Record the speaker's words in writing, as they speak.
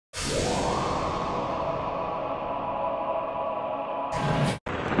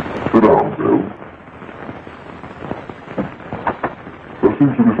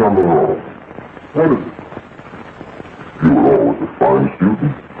seems to be something wrong. What is it? You were always a fine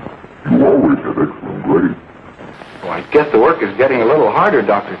student. You always had excellent grades. Well, I guess the work is getting a little harder,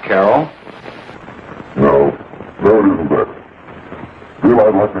 Dr. Carroll. No, it isn't that. Bill,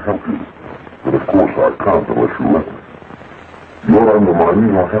 I'd like to help you. But of course I can't unless you let me. You're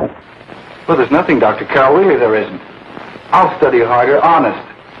undermining our help. Well, there's nothing, Dr. Carroll. Really, there isn't. I'll study harder, honest.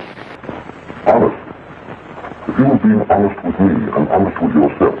 Honest? If you were being honest with me and honest with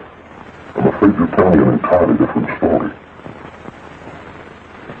yourself, I'm afraid you'd tell me an entirely different story.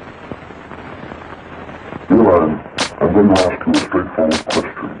 Bill, I'm going to ask you a straightforward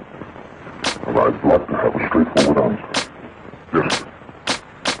question. And I'd like to have a straightforward answer. Yes, sir.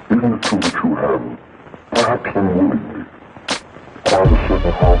 Isn't it true that you have, perhaps unwillingly, acquired a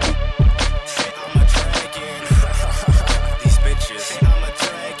certain harmful...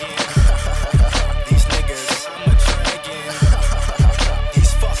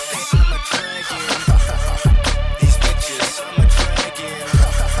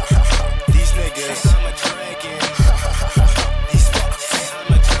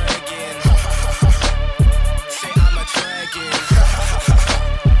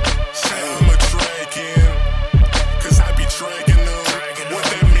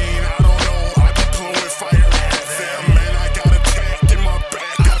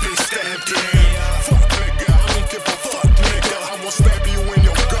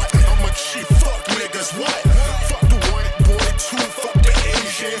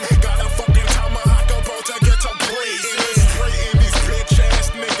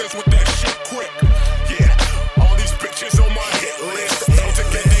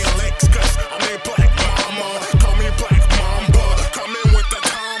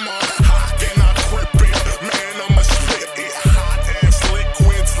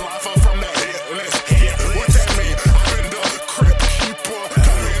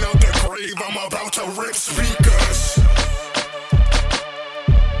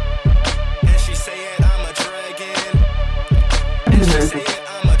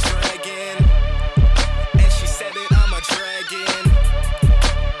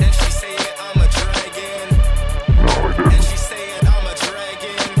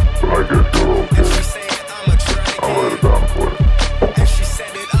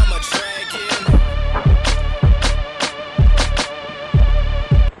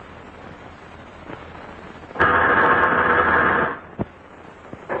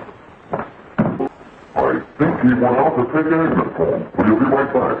 He went out to take an exit form. Will you be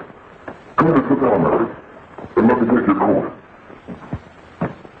right back? Come in and sit down, Mary. And let me take your coat.